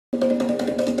The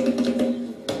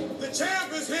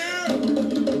champ is here.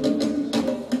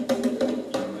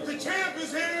 The champ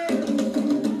is here.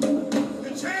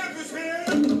 The champ is here.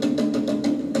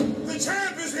 The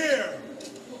champ is here.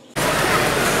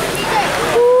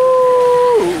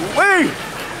 Wait.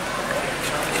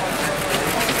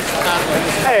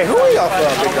 Hey, who are y'all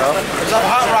from, big dog? It's up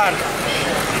Hot Rod.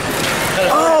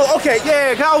 Oh, okay,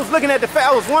 yeah. 'Cause I was looking at the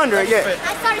I was wondering, yeah.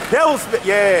 That was,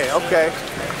 yeah, okay.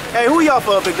 Hey, who y'all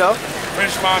from, big dog?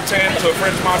 French Montana to a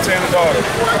French Montana daughter.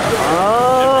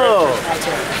 Oh.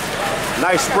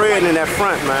 Nice spread in that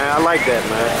front, man. I like that,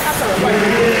 man.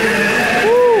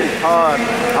 Woo. Hard.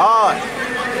 Hard.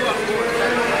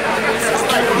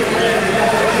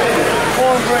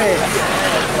 Cornbread.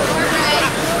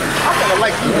 I kinda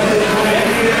like you.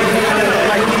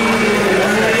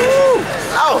 Woo.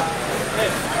 Oh.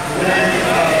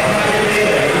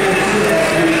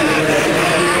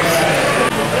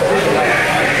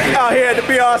 Out here at the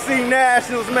BRC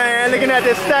Nationals, man. Looking at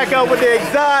this stack up with the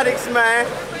exotics, man.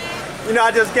 You know,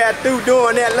 I just got through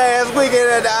doing that last weekend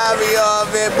at the IVR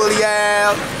event, Bully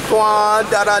Al, Quan,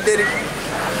 did it. You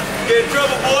get in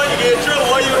trouble, boy. You get in trouble.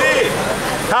 What you did?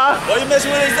 Huh? Why you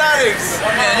messing with exotics?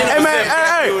 Man, you know Hey, man,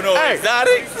 hey.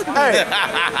 exotics? Hey.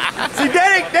 See,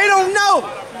 they don't know.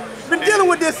 Been dealing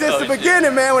with this since the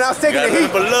beginning, man, when I was taking the heat.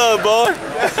 For love, boy.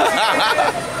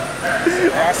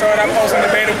 I saw that post on the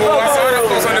beta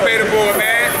board.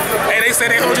 Man. Hey, they say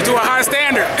they hold you to a high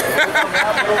standard.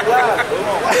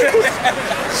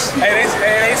 Hey, they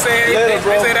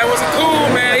say that wasn't cool,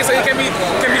 man. They say you can be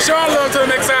showing love to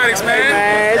them exotics, man.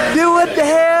 Man, do what the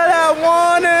hell I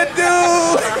wanna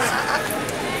do.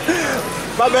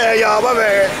 My bad, y'all, my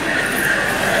bad.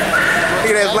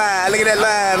 Look at that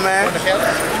line, man.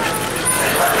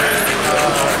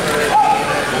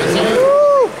 Woo.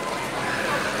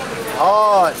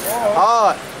 Hard.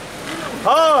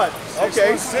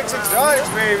 Okay. 6 exotics,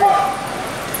 baby.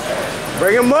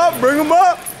 Bring him up.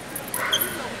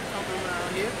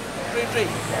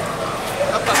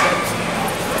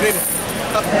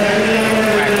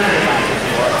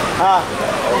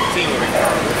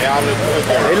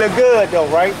 They look good though,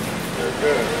 right?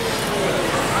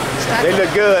 They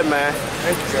look good, man.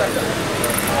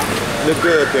 Look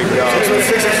good, big dog.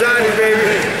 6 exotics,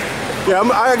 baby. Yeah,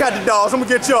 I got the dogs. I'm gonna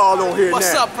get y'all on here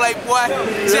What's now. up, Playboy?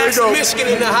 Jackson, Michigan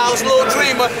in the house, Lil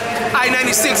Dreamer,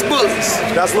 I-96 Bullies.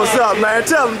 That's what's up, man.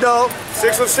 Tell them, dog.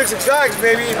 606 exotics,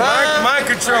 baby. Mind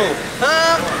control.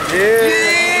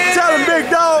 Yeah. Tell them, big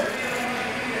dog.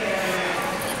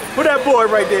 Put that boy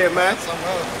right there, man.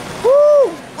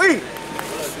 Woo! Wee!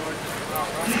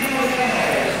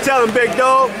 Tell him, big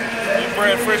dog.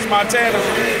 Brad French Montana.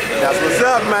 That's what's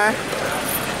up, man.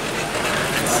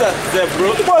 What's up, bro?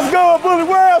 What's good, Bully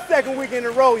World? Second week in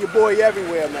a row, your boy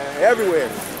everywhere, man. Everywhere.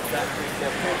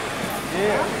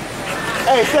 Yeah.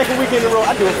 Hey, second week in a row.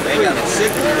 I do it for free.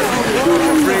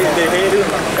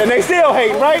 And they still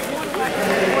hating, right?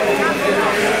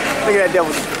 Look at that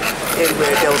devil.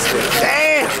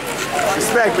 Damn!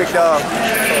 Respect, big dog.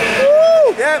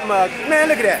 Woo! That mug. Man,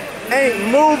 look at that.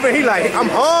 Ain't moving. He like, I'm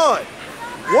hard.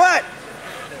 What?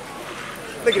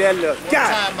 Look at that look.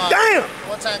 God damn!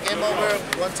 One time game over,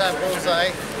 one time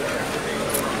bullseye.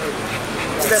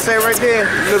 What's that say right there?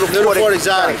 Little 40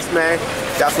 exotics, man.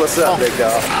 That's what's up, big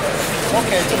dog.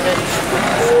 Okay, it's okay.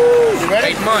 You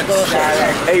ready? 8 months.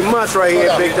 8 months right here,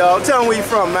 big dog. Tell them where you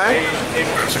from, man.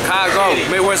 Chicago,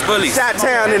 Midwest Bullies. Shot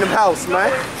town in the house,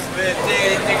 man.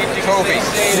 Kobe.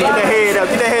 Get the head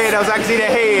up, so I can see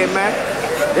that head, man.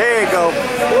 There you go.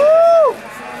 Woo!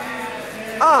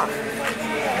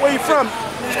 Where you from?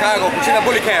 Chicago, Puccina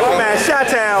Bully Camp, bro. Man,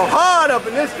 Chi-Town hard up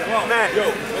in this, man.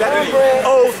 That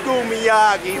old school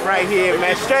Miyagi right here,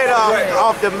 man. Straight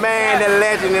off the man, the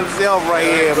legend himself right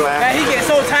here, man. Man, he gets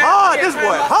so tired. Hard, this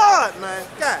boy, hard, man.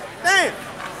 God damn.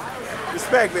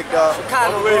 Respect, big dog.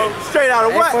 Chicago, bro. Straight out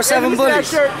of what? 847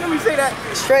 Bullies. Let me see that.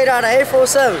 Straight out of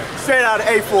 847. Straight out of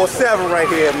 847 right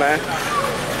here, man.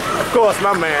 Of course,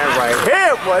 my man right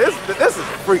here, boy. This is a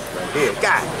freak right here.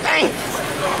 God damn.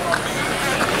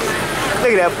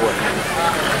 Look at that boy.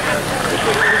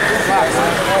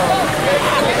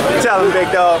 Tell him,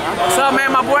 big dog. What's up, man?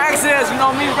 My boy Access, you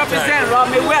know me, representing Rob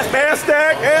Midwest. Hair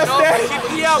stack.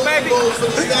 Keep it out, baby.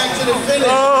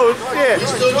 Oh, shit.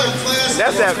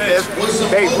 That's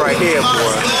bait right here,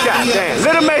 boy. God damn.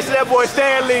 Little Mason, that boy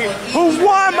Stanley, who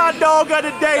won my dog of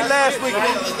the day last week.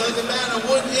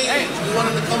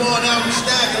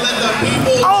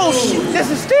 Oh, shit. This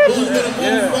is Stitch?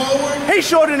 Yeah. He's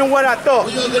shorter than what I thought.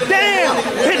 Damn.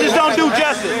 Pictures don't do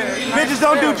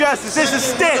justice. This is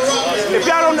Stitch. If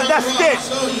y'all don't know, that's Stitch.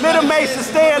 Little Mason,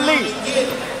 Stan Lee.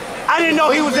 I didn't know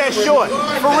he was that short.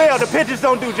 For real, the pictures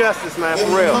don't do justice, man. For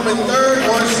real. Coming third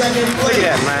or second Look place.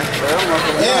 at that, man.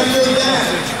 After that,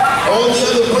 all the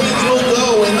other breeds will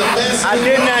go in the best. I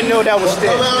did not know that was Come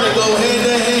still. out and go head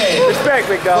to head. Respect,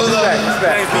 big dog.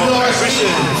 Respect.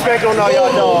 Respect on all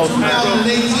y'all dogs.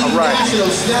 2018 All right. National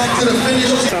snack to the finish.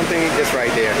 Something just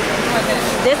right there.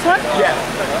 This one? Yeah.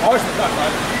 Oh,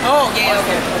 yeah,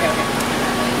 okay.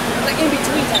 Like in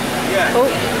between time. Yeah. Oh.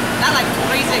 Not like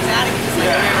crazy exotic, just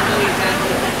like really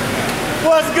exotic.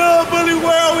 What's good, Bully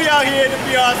World? We out here at the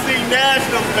BRC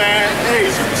Nationals, man. Hey,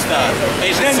 Superstars.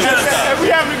 Asian and superstars. we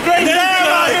having a great time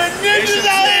out here. Ninjas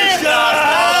out here.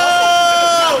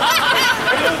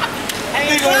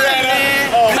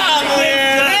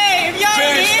 Hey, if y'all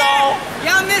ain't here,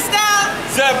 y'all missed out.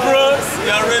 Zeb Brooks.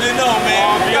 Y'all already know,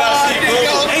 man.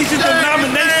 Asian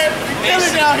denomination.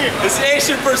 Killing out here. It's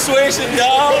Asian persuasion,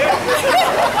 y'all.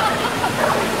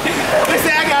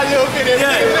 Listen, I got a little bit of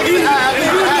You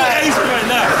Asian right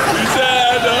now. You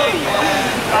said,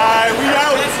 Alright, we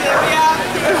out.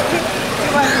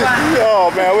 Oh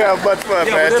man, we have much fun,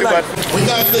 man. Too much. We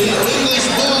got the English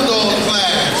Bulldog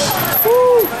class.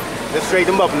 Woo! Let's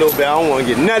straighten them up a little bit. I don't want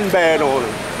to get nothing bad on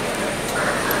them.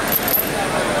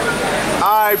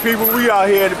 Alright, people, we out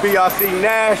here at the BRC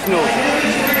Nationals.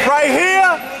 Right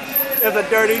here is a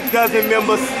Dirty Dozen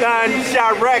member son,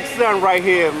 Chirac son right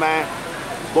here, man.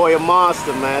 Boy, a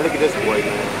monster, man. Look at this boy,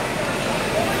 man.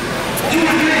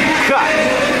 Cut.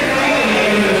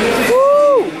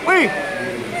 Woo! Wee!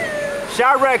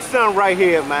 Chirac son right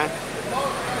here, man. I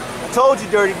told you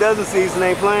Dirty Dozen season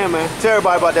ain't playing, man. Tell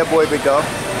everybody about that boy, big dog.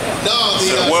 No, the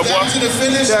snack to the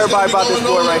finish. Tell everybody about this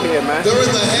boy right here, man.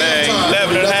 During the halftime.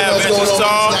 11 and a half inches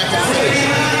tall.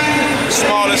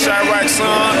 Smallest Chirac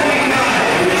son.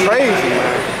 Crazy,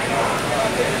 man.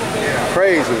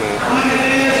 Crazy, man.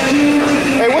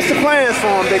 Hey, what's the plans for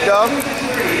him, big dog?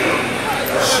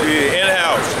 Shit,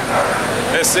 in-house.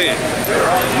 That's it.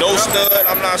 No stud.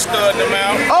 I'm not studding them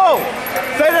out. Oh,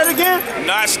 say that again?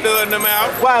 Not studding them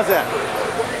out. Why is that?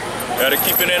 Gotta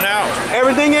keep it in-house.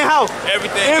 Everything in-house.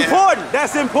 Everything important.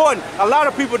 That's important. A lot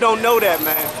of people don't know that,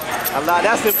 man.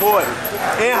 That's important.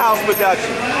 In-house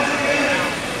production.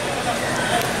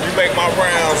 You make my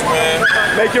rounds, man.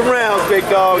 Make your rounds, big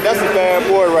dog. That's a bad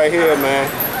boy right here, man.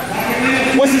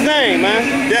 What's his name,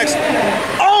 man? Dexter.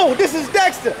 Oh, this is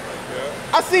Dexter.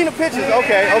 I seen the pictures.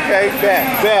 Okay,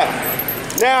 back.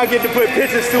 Now I get to put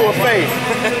pictures to a face.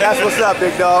 That's what's up,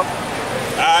 big dog.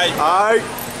 Alright.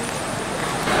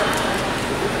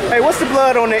 Hey, what's the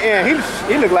blood on the end?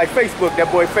 He look like Facebook, that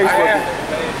boy Facebook.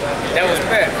 That was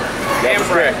Pat.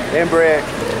 Inbred. Inbred.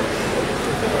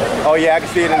 Oh yeah, I can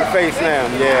see it in the face now.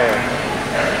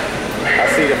 Yeah. I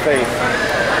see the face.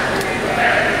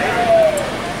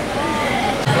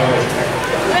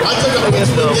 I took a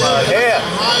picture with him. Yeah.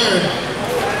 Hired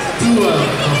to do a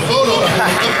photo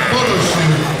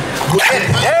shoot.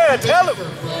 Yeah, tell him.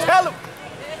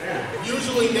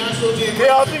 Usually National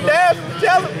Geographic.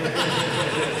 Tell him.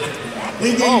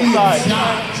 They gave me a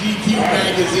shot, GQ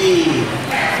magazine.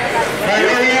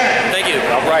 Thank you.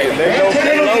 All right, they know.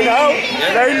 They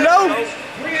know.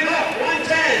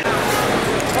 110.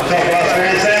 Look at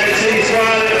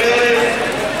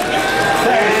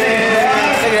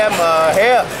that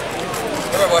hair.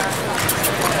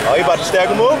 Oh, you about to stack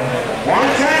him up?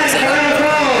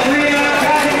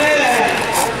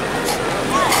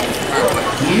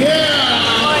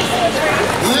 Yeah!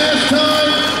 Last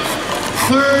time,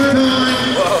 third time,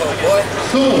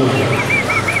 sold.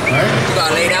 Right? You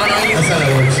gotta lay down on you? That's how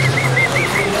that works.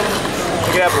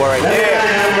 Look at that boy right there.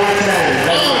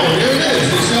 Oh, there it is.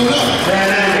 It showed up.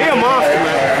 He a monster,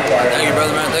 man. Thank you,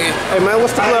 brother, man. Thank you. Hey, man,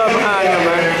 what's the club behind him,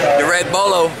 man? The Red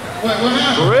Bolo. What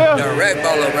happened? For real? The Red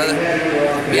Bolo, brother.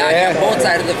 We out here on both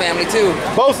sides of the family, too.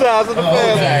 Both sides of the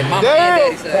family. side. Mama and Damn.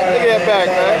 daddy side. Look at that back,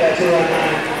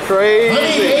 man.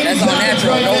 Crazy. That's all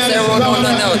natural. No steroid, no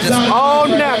nothing else. Just All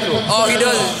natural. all he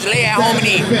does is lay at home and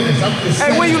eat.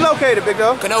 Hey, where you located, big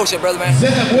dog? Kenosha, brother, man.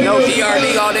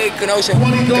 DRD all day, Kenosha.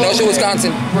 Kenosha,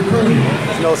 Wisconsin.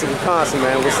 Kenosha, Wisconsin,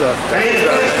 man. What's up?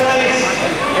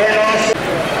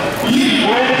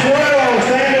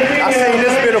 I seen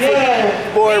this beautiful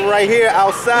boy right here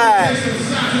outside.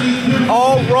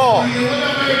 All raw.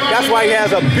 That's why he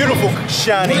has a beautiful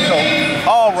shiny coat.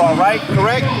 All raw, right?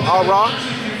 Correct? All raw?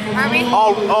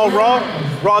 All raw?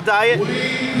 Raw diet?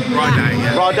 Raw diet,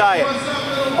 yeah. Raw diet.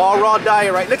 All raw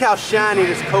diet, right? Look how shiny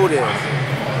this coat is.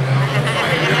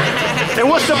 And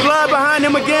what's the blood behind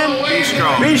him again?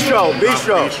 Bistro. Bistro.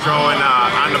 Bistro, and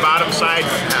on the bottom side,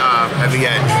 heavy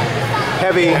edge.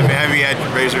 Heavy Heavy edge,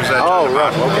 razor's edge. Oh, on the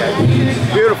rough. bottom. Okay.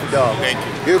 Beautiful dog. Thank you.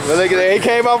 Beautiful. Look at that. He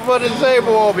came up for the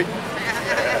table on me.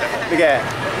 Look at that.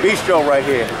 Bistro right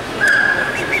here.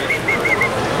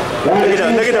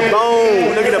 Look at the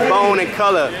bone. Look at the bone and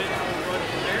color.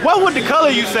 What would the color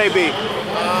you say be?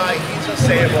 He's a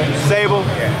sable. Sable?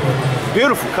 Yeah.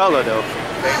 Beautiful color though.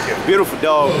 Thank you. Beautiful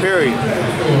dog, period.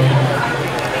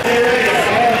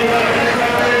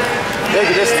 Look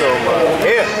at this little mug.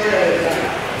 Here.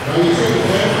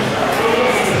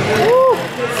 Woo.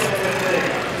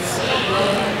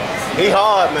 He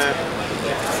hard, man.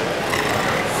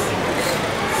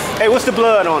 Hey, what's the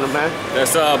blood on him, man?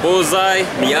 That's Bullseye,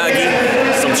 Miyagi,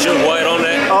 some sugar white on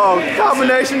that. Oh,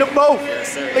 combination of both.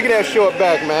 Yes, sir. Look at that short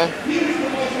back, man.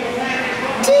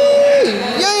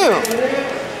 Damn.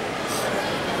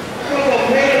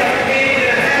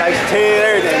 Nice tail,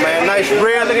 everything, man. Nice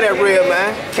rib. Look at that rib,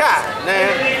 man. God, man.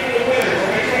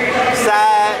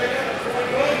 Side.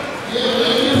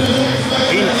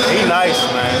 He nice,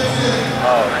 man.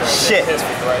 Oh, shit.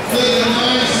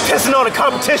 Pissing on the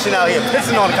competition out here.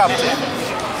 Pissing on the competition.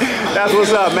 That's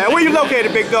what's up, man. Where you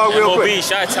located, big dog, real quick? MOB,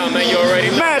 Chi-Town, man. You already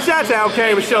know. Man, Chi-Town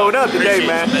came and showed up today,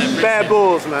 man. Bad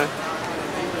Bulls, man.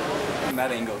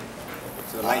 That ain't go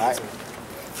to the light. Right.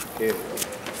 Here.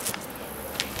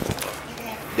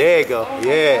 There you go.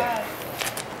 Yeah.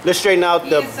 Let's straighten out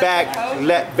the back.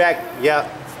 Back. Yeah.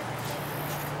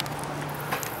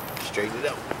 Straighten it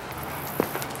up.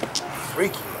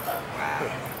 Freaky.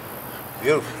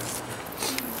 Beautiful.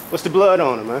 What's the blood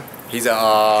on him, man? He's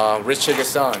a Rich Sugar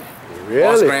son. Really?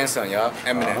 Boss grandson, y'all.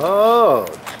 Eminem. Oh,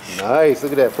 nice.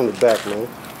 Look at that from the back, man.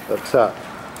 Up top.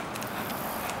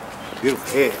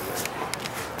 Beautiful head, man.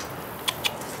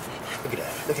 Look at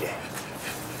that. Look at that.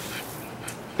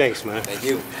 Thanks, man. Thank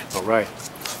you. All right.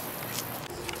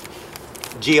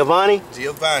 Giovanni?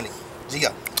 Giovanni.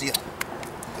 Gia.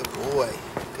 Good boy.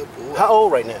 Good boy. How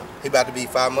old right now? He about to be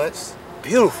 5 months.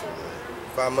 Beautiful.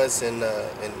 5 months in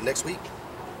next week.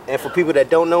 And for people that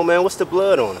don't know, man, what's the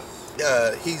blood on him?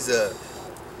 He's a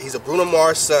Bruno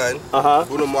Mars son.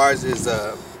 Bruno Mars is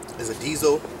a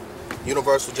Diesel,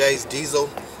 Universal J's Diesel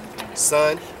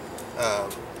son.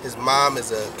 His mom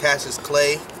is a Cassius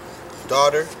Clay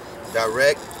daughter,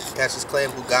 direct. Cassius Clay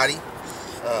and Bugatti.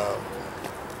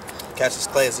 Cassius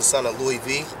Clay is the son of Louis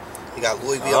V. He got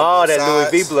Louis V on both that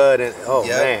sides. Louis V blood in. Oh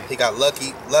yeah, man. He got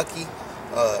Lucky.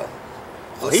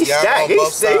 He's stacked.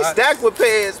 He's stacked with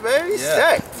pairs, man. He's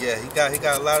stacked. Yeah, he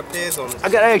got a lot of pairs on this. I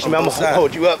gotta ask you, man. I'm gonna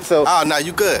hold you up. So. Oh, no,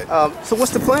 you good. So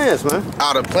what's the plans, man?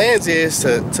 The plans is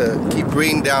to keep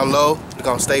breeding down low. We're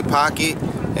gonna stay pocket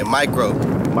and micro.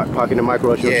 Pocket and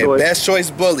micro is your choice? Best choice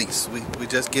bullies. We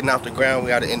just getting off the ground.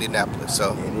 We out of Indianapolis.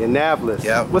 So. Indianapolis.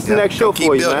 Yeah. What's the next show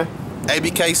for you, man?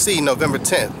 ABKC, November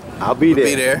 10th. I'll be there.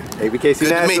 We'll be there. ABKC Good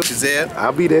Nationals. to meet you, Zeb.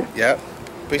 I'll be there. Yep.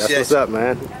 Appreciate That's what's up,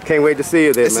 man. Can't wait to see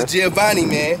you there, man. This is Giovanni,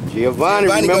 man. Giovanni,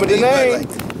 remember the name.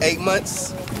 Like 8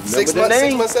 months, 6 the months,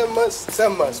 name. 6 months, 7 months,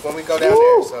 7 months when we go down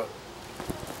there. So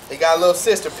he got a little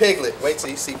sister, Piglet. Wait till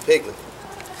you see Piglet.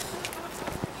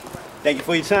 Thank you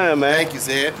for your time, man. Thank you,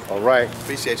 Zed. All right.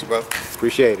 Appreciate you, bro.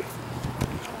 Appreciate it.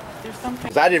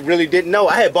 Cause I really didn't know.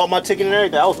 I had bought my ticket and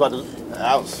everything.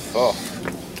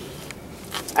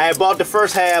 I had bought the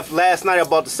first half last night. I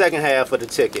bought the second half of the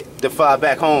ticket to fly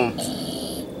back home.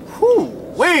 Whoo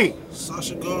wee!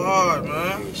 Sasha go hard,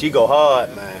 man. She go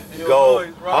hard, man.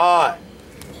 Go hard.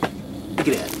 Look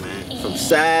at that, man. From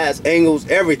size, angles,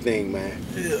 everything, man.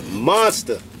 Yeah.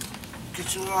 Monster.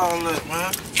 Get you all that,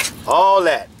 man. All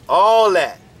that. All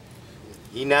that.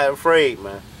 He not afraid,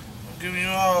 man. I'm giving you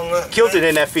all that. Killed it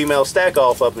in that female stack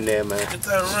off up in there, man. Get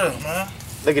that real, man.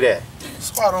 Look at that.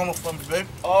 Squat on it for me, baby.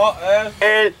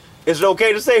 And is it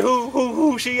okay to say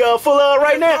who she full of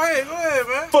right now? Go ahead,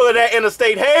 man. Full of that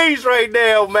interstate haze right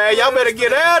now, man. Y'all better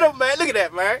get at him, man. Look at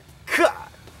that, man. God.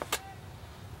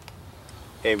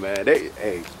 Hey, man.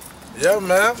 Hey. Yeah,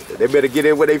 man. They better get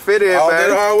in where they fit in, All man.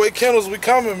 that hardway kennels, we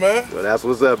coming, man. Well, that's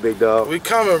what's up, big dog. We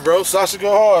coming, bro. Sasha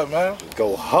go hard, man.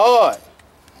 Go hard.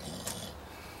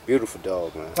 Beautiful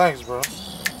dog, man. Thanks, bro.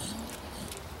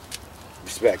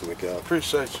 Respect me, dog.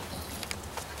 Appreciate you.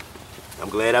 I'm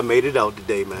glad I made it out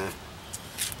today, man.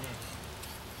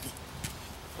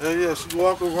 Yeah, she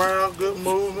walk around, good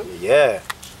movement. Yeah.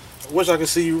 I wish I could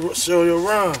see you show you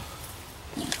around.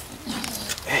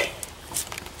 Hey.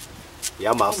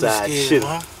 Yeah, I'm outside scared, shit.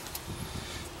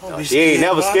 No, she ain't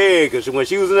never scared, because when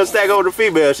she was in a stack over the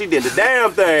female, she did the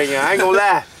damn thing. I ain't gonna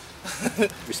lie.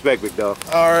 Respect, big dog.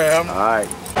 All right, All right.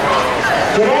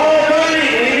 Jamal Bunny,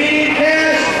 we need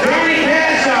cash. Johnny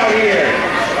Cash out here.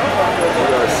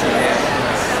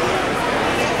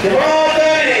 Jamal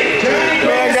Bunny, Johnny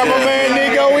Man, got my man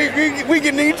Nico. We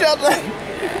getting each other.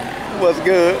 What's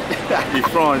good? You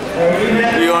front.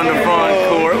 You on the front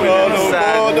court. We on the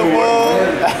side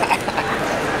court.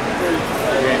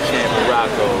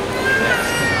 Rocco.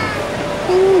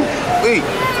 Ooh, wait.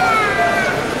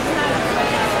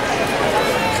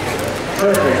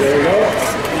 Perfect, there you go.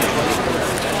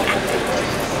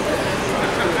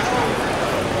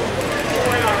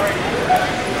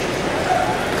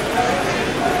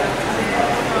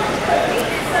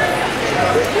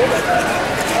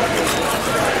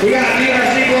 We got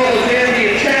DRC Global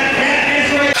Champion Chat Katniss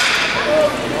right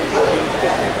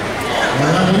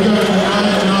We got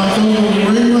an October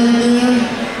ring right there.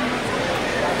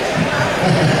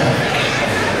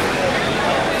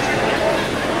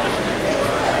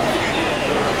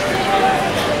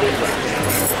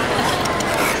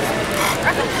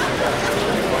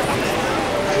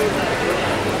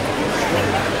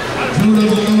 Who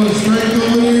doesn't know it's straight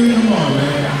over there? Come on,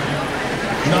 man.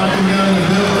 Knocking down the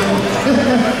building.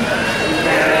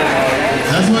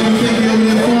 That's why you think you're over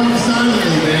there farting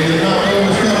silently, man. You're not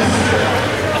over steps.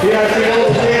 DRC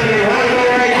Global Champion Rocco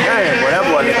right here. Dang, boy, that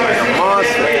boy is like a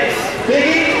monster.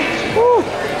 Biggie. Woo.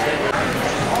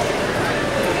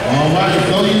 All right,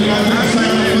 so you guys are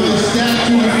excited for the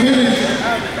statue to finish.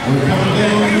 We're coming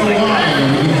down in a while.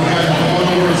 You guys come on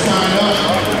over and sign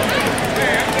up.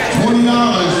 $20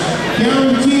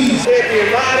 guaranteed. Champion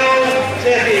Lotto,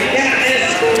 Champion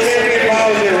Katniss, Champion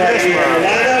Bowser right here.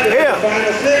 Line up in the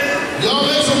final six. Y'all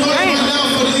make some noise right now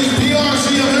for these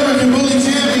PRC American Bully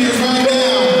Champions right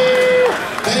now.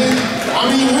 Hey, I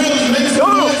mean, really, make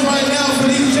some noise right now for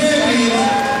these champions.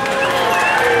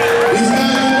 These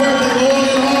guys have worked long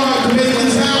and hard to make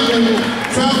this happen.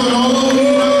 Traveling all over the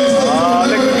United States. Oh,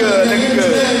 looking good, looking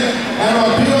good. And our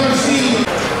PRC.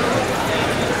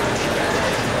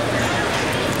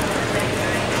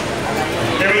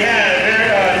 There we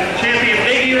have Champion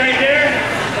Biggie right there.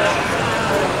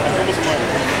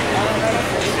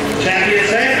 Champion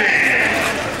Sandman.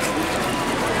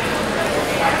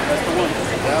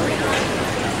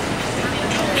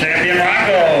 Champion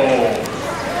Rocco.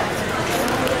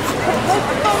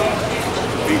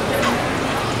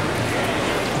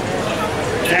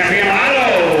 Champion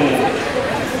Lotto.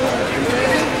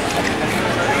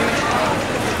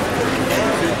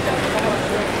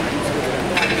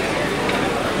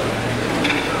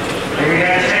 Here we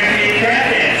got Champion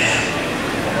Katniss.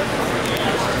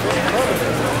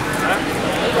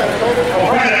 Oh,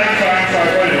 Brandon, I'm sorry,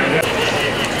 Brandon.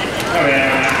 Oh,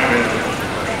 yeah,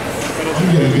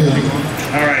 I'm getting good.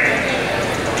 all right.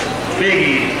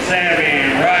 Biggie, Sammy,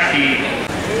 Rocky.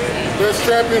 Best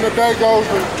champion today goes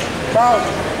to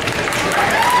Bowser.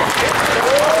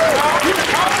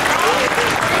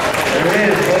 There it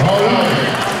is. All right.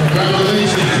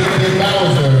 Congratulations, Champion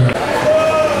Bowser.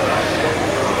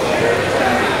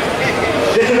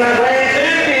 This is our grand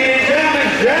champion, Gentleman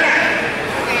Jack.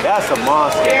 That's a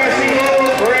monster. DRC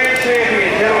Global grand champion,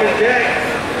 Gentleman Jack.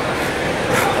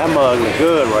 That mug look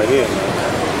good right here, man.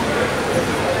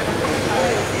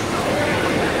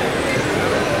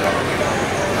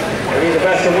 We need the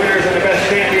best of winners and the best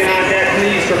champion on deck,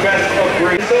 please, for best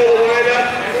upgrade. Solo lineup.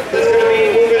 This is going to be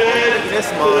moving on This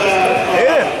to monster.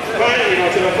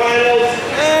 to the finals.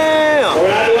 Damn.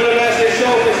 We're not doing the best of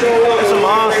show for so long. That's We're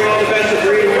going to bring all the best of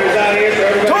breed winners out here so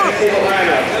everybody can see the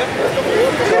lineup.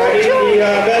 So I need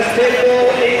the best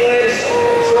Pitbull, English,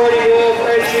 Shorty Wolf,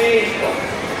 Frenchie.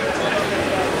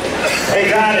 Hey,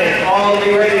 got it. All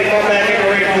be ready to come back in the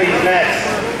ring, please. Next.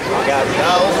 I got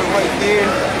Bowser right there.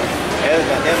 And I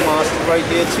got that monster right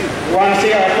there too. We want to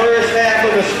see our first half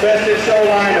of the best of show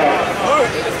lineup.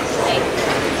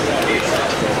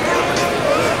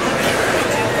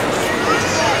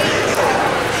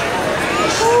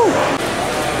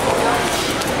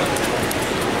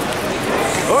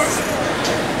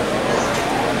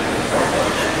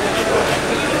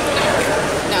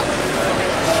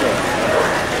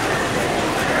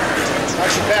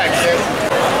 Watch your back, kid.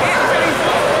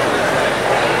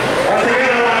 Once again,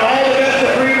 I want all the best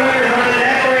of breed winners on the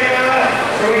deck right now,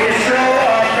 so we can show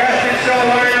our best in show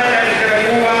lineup that is going to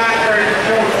move on for the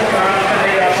show.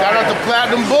 Shout out to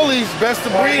Platinum Bullies, best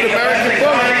of breed, American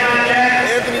Bully.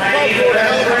 Anthony Pope did a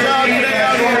hell of a job today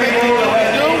out here making what we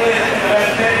do.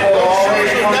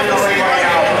 Never see right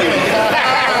now.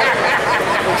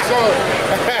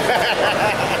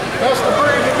 Best of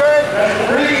breed today. Best of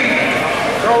breed.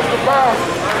 Goes to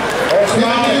Bowser.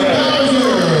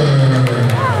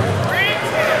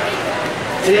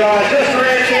 He just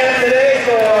grand champ today,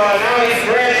 so now he's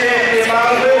grand champion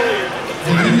Bowser.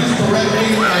 Did you just correct me?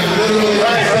 I literally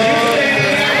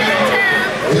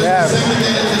Yeah.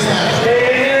 Stay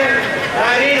in here.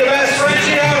 I need the best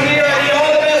Frenchie out here. I need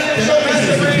all the best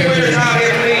of breed winners out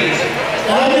here, please.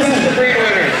 All the best of breed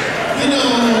winners. You know.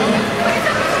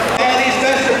 All these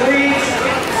best of breeds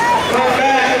come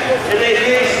back and they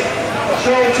face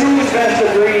Best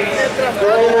of Breeds for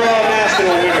overall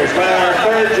national winners by our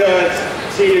third judge,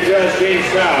 Senior Judge James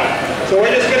Stroud. So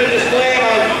we're just going to display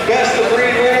our Best of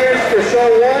Breed winners for Show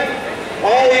 1.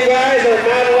 All you guys are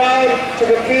not allowed to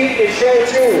compete in Show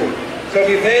 2. So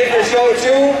if you paid for Show 2,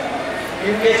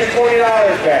 you can get your $20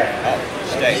 back.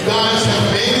 You guys have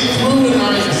made it through and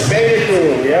are exempt. Made it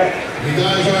through, yeah. You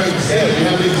guys are exempt. You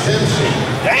have exemption.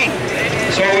 Dang.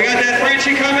 So we got that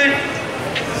Frenchie coming?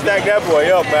 Stack that boy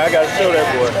up, man. I gotta show that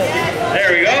boy.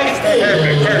 There we go.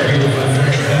 Perfect, perfect.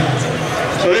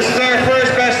 So this is our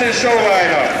first Best in Show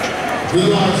lineup. We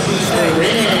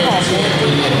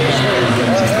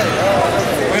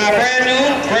got brand new,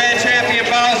 grand champion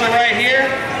Bowser right here.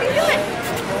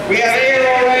 We have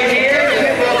Aero right here, the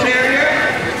Pit Bull Terrier.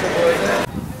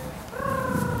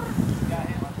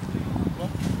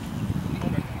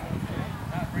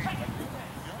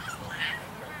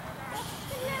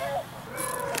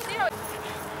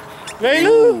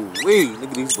 Laylu! Wee, look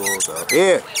at these balls out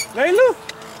here. Laylu!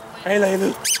 Hey,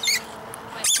 Laylu.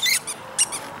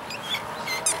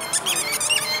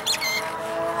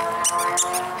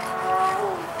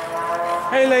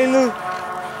 Hey, Laylu.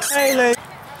 Hey, Laylu.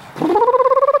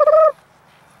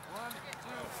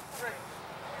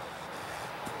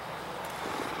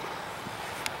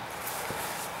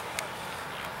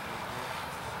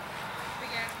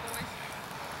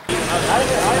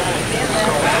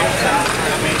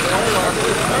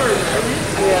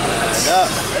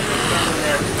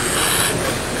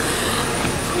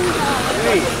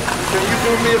 Hey, can you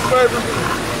do me a favor?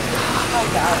 Oh,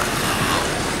 God.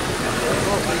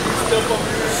 Step up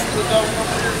here, split out one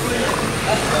here, please.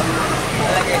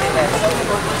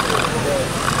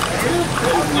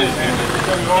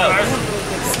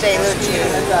 Stay, little Jew.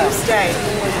 You stay.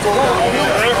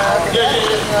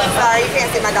 Sorry, you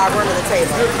can't see my dog under the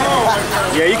table.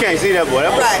 Yeah, you can't see that boy.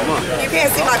 That boy. Right. You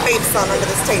can't see my baby son under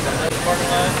this table.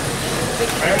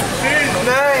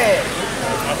 Man.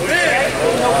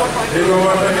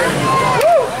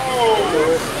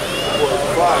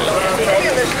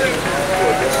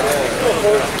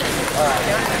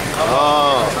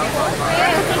 Oh,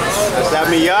 that's that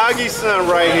Miyagi son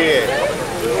right here.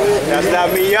 That's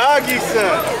that Miyagi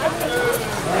son.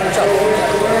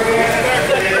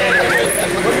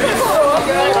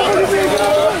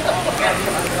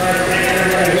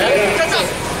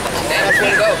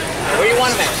 Where do you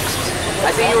want him at? I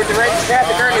see you were directing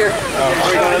traffic earlier.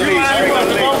 We're gonna leave.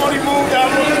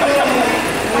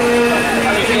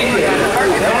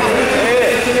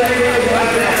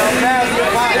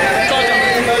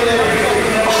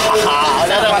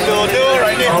 That's what I'm gonna do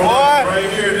right there, boy.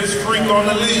 Right here, this freak on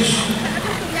the leash.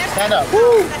 Stand up.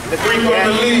 Woo. The freak on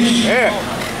the leash. Yeah.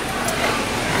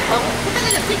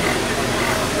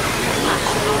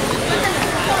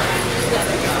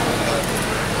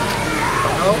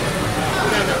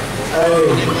 Hey,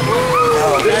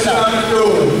 this is how to do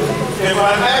it. If I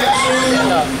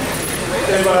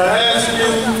ask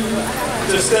you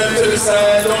to step to the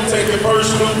side, don't take it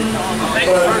personal,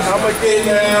 but I'm going to get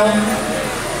down.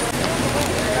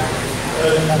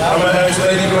 I'm going to ask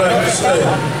Lady Black to stay.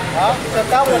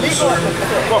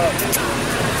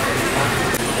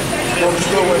 Don't you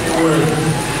go with the word.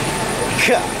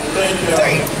 Thank you.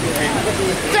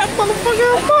 That motherfucker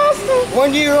imposter.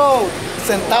 1 year old.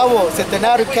 Centavo,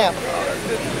 Centenario Camp.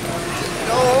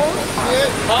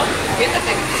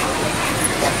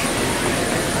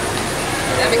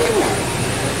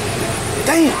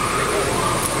 Damn.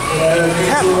 And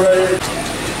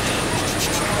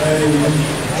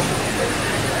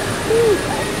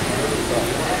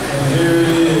here it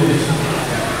is.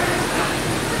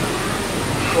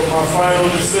 For my final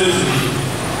decision.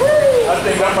 I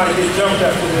think I might get jumped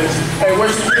after this. Hey,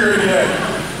 where's security at?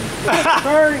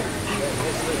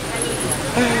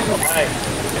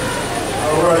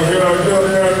 All right, here I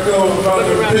go, about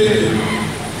the pig.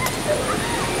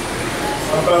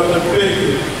 About the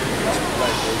pig.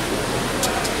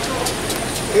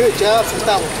 Good job,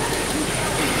 Centavo.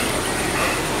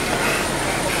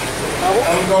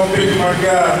 I'm gonna pick my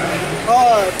guy.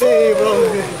 Oh, big, bro.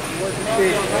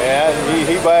 Yeah,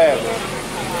 he bad.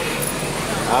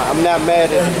 I'm not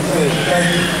mad at his decision.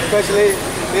 Especially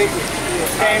big.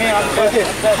 Came in on the bucket.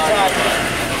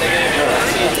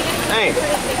 Dang.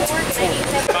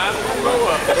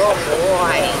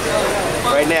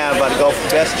 Right now, I'm about to go for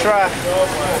best try.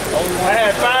 I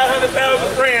had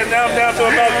 500,000 friends, now I'm down to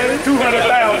about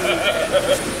 200,000.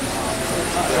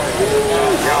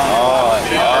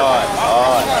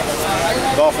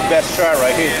 Go for best try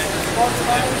right here.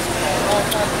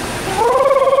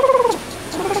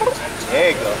 There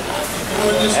you go. He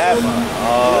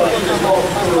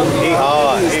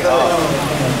hard. He hard.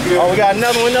 Oh, we got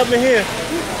another one up in here.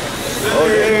 Oh,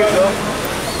 there you go.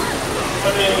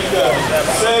 And then we got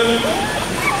 7.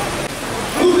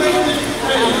 Who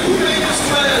made this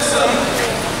class up?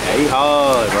 He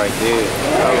hard right there.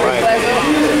 All right.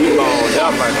 He boned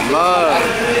up like a mug.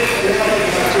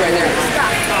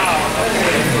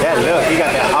 That look, he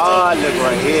got that hard look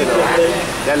right here though.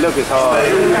 That look is hard.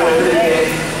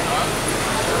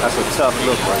 That's a tough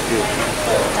look right there.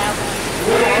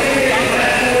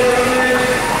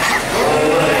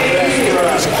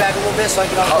 Push it back a little bit so I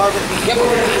can get on the carpet.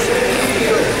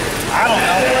 I don't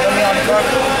know. Let me on the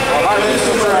carpet.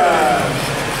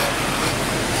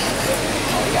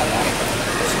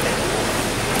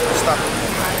 Stop.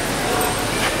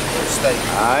 Stay.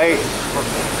 Alright.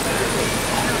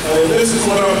 This is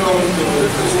what I'm going to do.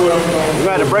 This is what I'm going to do. You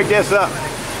gotta break this up.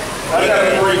 I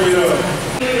gotta break it up.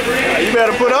 You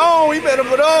better put on. You better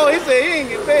put on. He said he ain't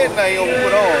get paid now. He gonna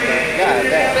put on, man. God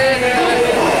damn.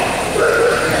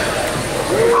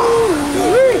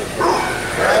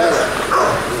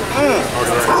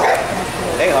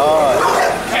 They hard.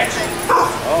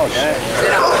 Oh, damn.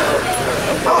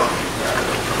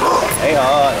 They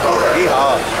hard. He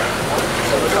hard.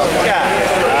 God.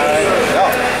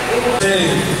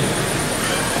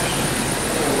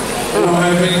 I don't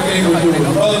have anything to do with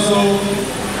puzzle.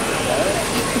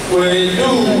 Well, they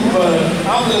do, but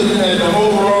I'm looking at the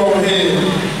overall head.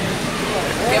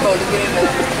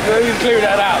 You clear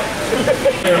that out.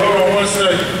 Hey, hold on 1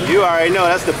 second. You already know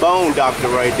that's the bone doctor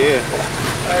right there.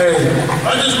 Hey,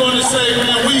 I just want to say,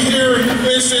 man, we here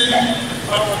missing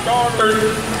our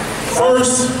daughter's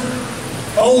first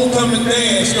homecoming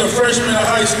dance, your freshman in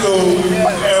high school,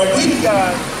 and we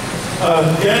got a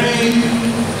gang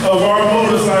of our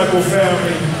motorcycle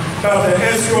family about to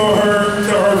escort her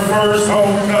to her first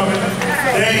homecoming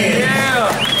dance.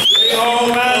 They all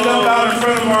lined up out in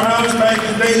front of our house back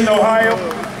in Dayton, Ohio,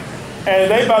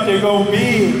 and they about to go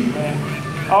big, man.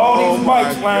 All these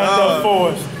bikes lined up for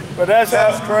us. But that's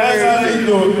crazy. That's how they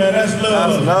do it, man. That's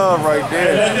love. That's love right there.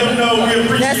 And let them know we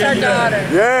appreciate That's our daughter.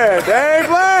 Yeah, they ain't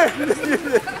playing.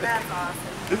 That's awesome.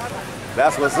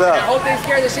 That's what's I up. hope they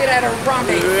scare the shit out of her prom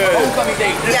date, homecoming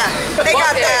date. Yeah, they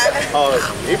got that. Oh,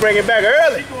 he bring it back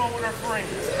early. going with her friends.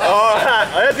 Oh,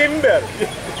 that's even better.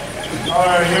 All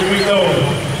right, here we go.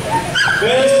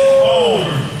 Best bone.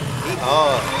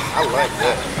 Oh, I like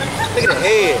that. Look at the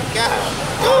head. God.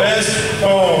 Best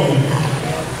bone.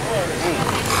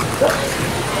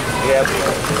 Yeah.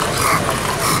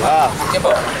 Wow. You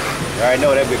already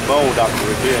know that big bone doctor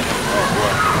right there. Oh,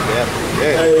 boy. Yeah.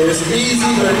 Hey, it's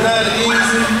easy, but not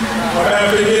easy. I'm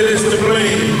happy to get this to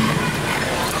blame.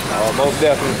 Oh, most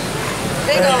definitely.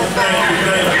 Big old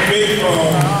Thank you, big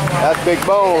bone. That's big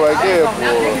bone right there,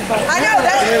 boy. I know,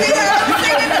 that's I'm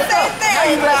thinking the same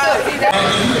thing.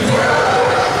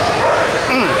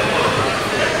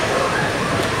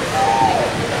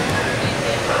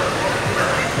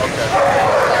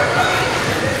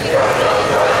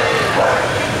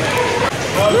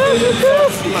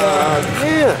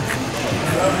 Yeah.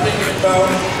 I'm thinking about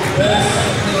best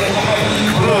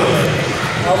blood.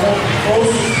 I want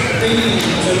both things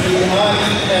to be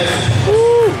honest as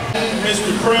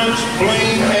Mr. Crunch,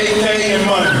 Bling, AK, and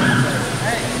Money.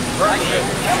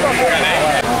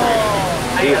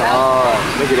 He hard.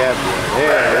 Look at that boy.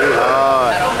 Yeah, he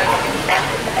hard.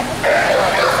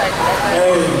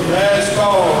 Hey, last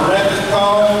call. Last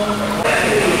call.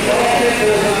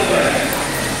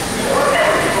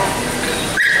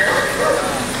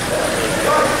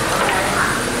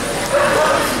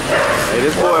 Hey,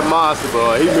 this boy monster,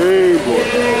 boy. He mean, boy.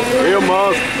 He a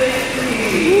monster.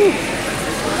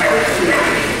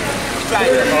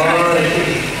 Alright.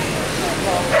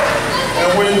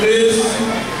 And with this,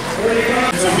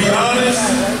 to be honest,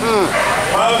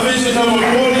 my vision of a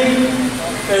bully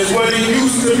is what it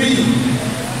used to be.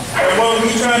 And what we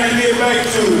trying to get back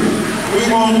to. We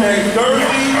want that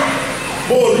dirty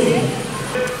bully.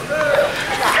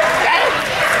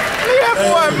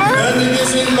 Boy, man. Nothing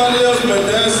against anybody else, but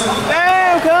that's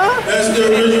the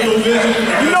original vision.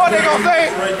 You know what they gonna say?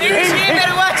 You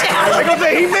better watch out. They gonna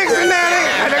say he mixing now.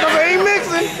 They gonna say he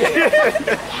mixing.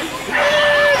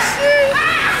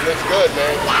 Looks good,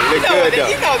 man. Look good though.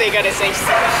 You know they're gonna say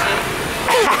some shit.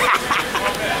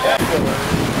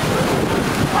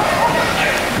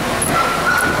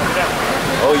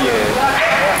 Oh yeah.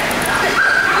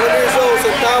 1 years old,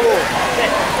 Centavo.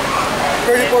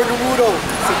 Ready for the Wudo.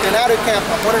 Centenario camp.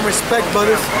 I want to respect,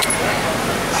 brothers.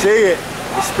 See it.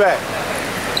 Respect.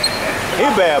 He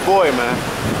a bad boy, man.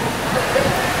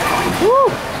 Woo.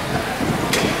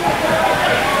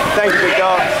 Thank you, big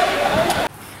dog.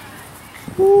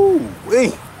 Woo-wee.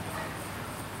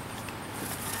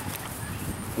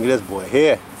 Look at this boy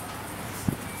here.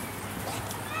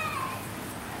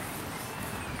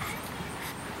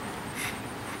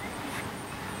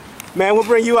 Man, what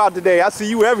bring you out today? I see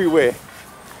you everywhere.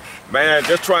 Man,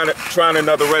 just trying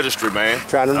another registry, man.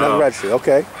 Trying another registry,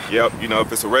 okay. Yep, you know,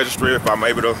 if it's a registry, if I'm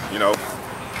able to, you know,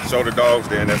 show the dogs,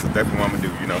 then that's definitely what I'm gonna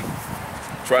do, you know.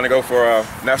 Trying to go for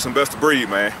national best of breed,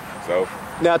 man. So.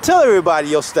 Now tell everybody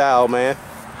your style, man.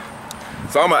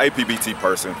 So I'm an APBT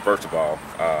person, first of all.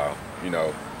 You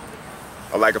know,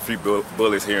 I like a few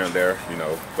bullies here and there, you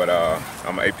know, but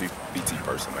I'm an APBT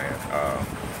person, man.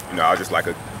 You know, I just like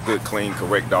a good, clean,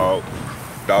 correct dog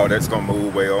that's gonna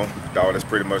move well, dog that's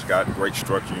pretty much got great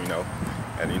structure, you know.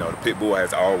 And you know, the pit bull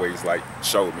has always like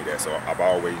showed me that, so I've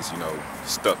always, you know,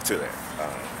 stuck to that.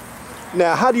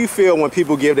 Now, how do you feel when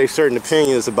people give their certain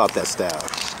opinions about that style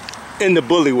in the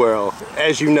bully world,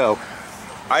 as you know?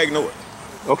 I ignore it.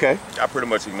 Okay. I pretty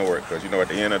much ignore it because, you know, at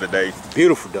the end of the day,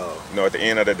 beautiful dog. You know, at the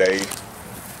end of the day,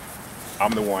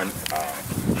 I'm the one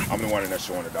that's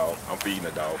showing the dog. I'm feeding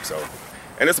the dog, so.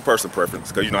 And it's a personal preference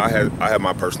because, you know, I have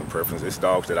my personal preference. It's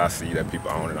dogs that I see that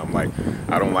people own, and I'm like,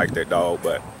 I don't like that dog,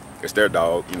 but it's their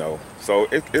dog, you know. So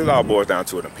it all boils down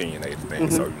to an opinionated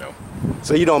thing. So, you know.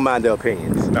 So you don't mind the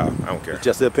opinions? No, I don't care. It's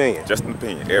just the opinion. Just an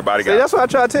opinion. Everybody got. See, that's what I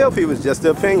try to tell people. It's just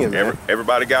the opinion.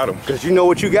 Everybody got them. Because you know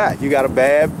what you got. You got a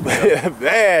bad,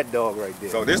 bad dog right there.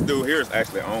 So this dude here is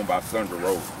actually owned by Sandra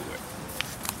Rosewood.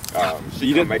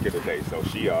 She didn't make it today, so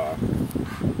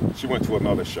she went to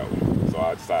another show. So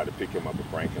I decided to pick him up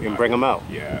and bring him out. Bring him out.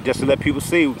 Yeah. Just to let people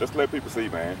see. Just to let people see,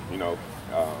 man. You know,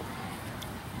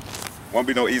 won't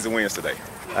be no easy wins today.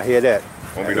 I hear that.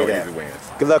 Won't be no easy wins.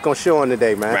 Good luck on showing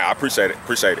today, man. Man, I appreciate it.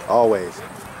 Appreciate it. Always.